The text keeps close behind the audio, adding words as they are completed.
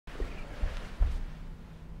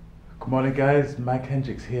Good morning guys, Mike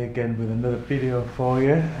Hendricks here again with another video for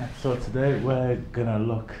you. So today we're gonna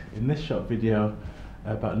look in this short video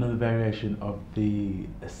about another variation of the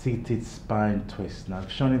seated spine twist. Now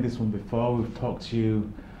I've shown you this one before. We've talked to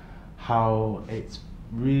you how it's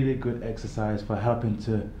really good exercise for helping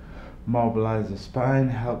to mobilize the spine,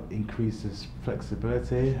 help increase the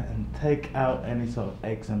flexibility and take out any sort of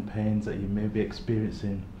aches and pains that you may be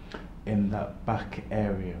experiencing in that back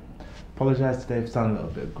area. Apologise today if I sound a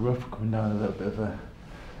little bit gruff, coming down a little bit of a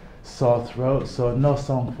sore throat, so no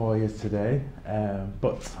song for you today,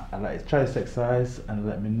 but I'd like to try this exercise and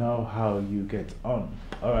let me know how you get on.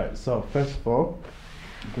 Alright, so first of all,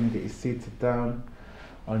 you're going to get you seated down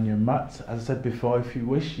on your mat. As I said before, if you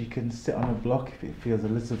wish you can sit on a block if it feels a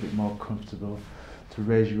little bit more comfortable to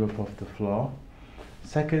raise you up off the floor.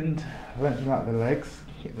 Second, lengthen out the legs,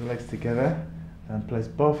 keep the legs together and place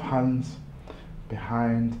both hands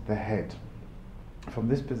behind the head. From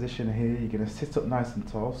this position here, you're going to sit up nice and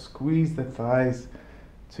tall, squeeze the thighs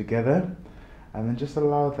together, and then just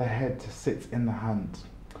allow the head to sit in the hand.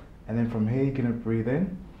 And then from here, you're going to breathe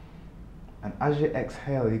in, and as you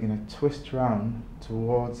exhale, you're going to twist around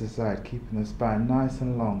towards the side, keeping the spine nice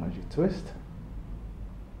and long as you twist.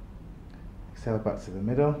 Exhale back to the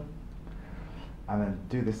middle, and then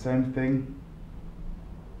do the same thing,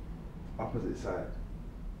 opposite side.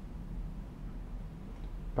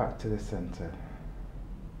 Back to the center.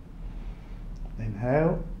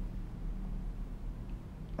 Inhale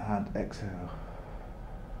and exhale.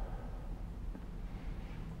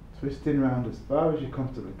 Twisting round as far as you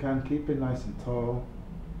comfortably can, keep it nice and tall,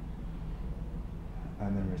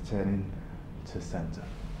 and then returning to center.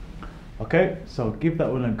 Okay, so give that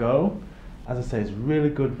one a go. As I say, it's a really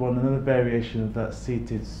good one, another variation of that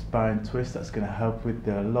seated spine twist that's going to help with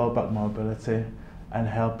the lower back mobility and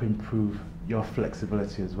help improve your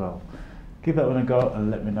flexibility as well. Give that one a go and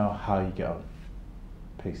let me know how you get on.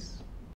 Peace.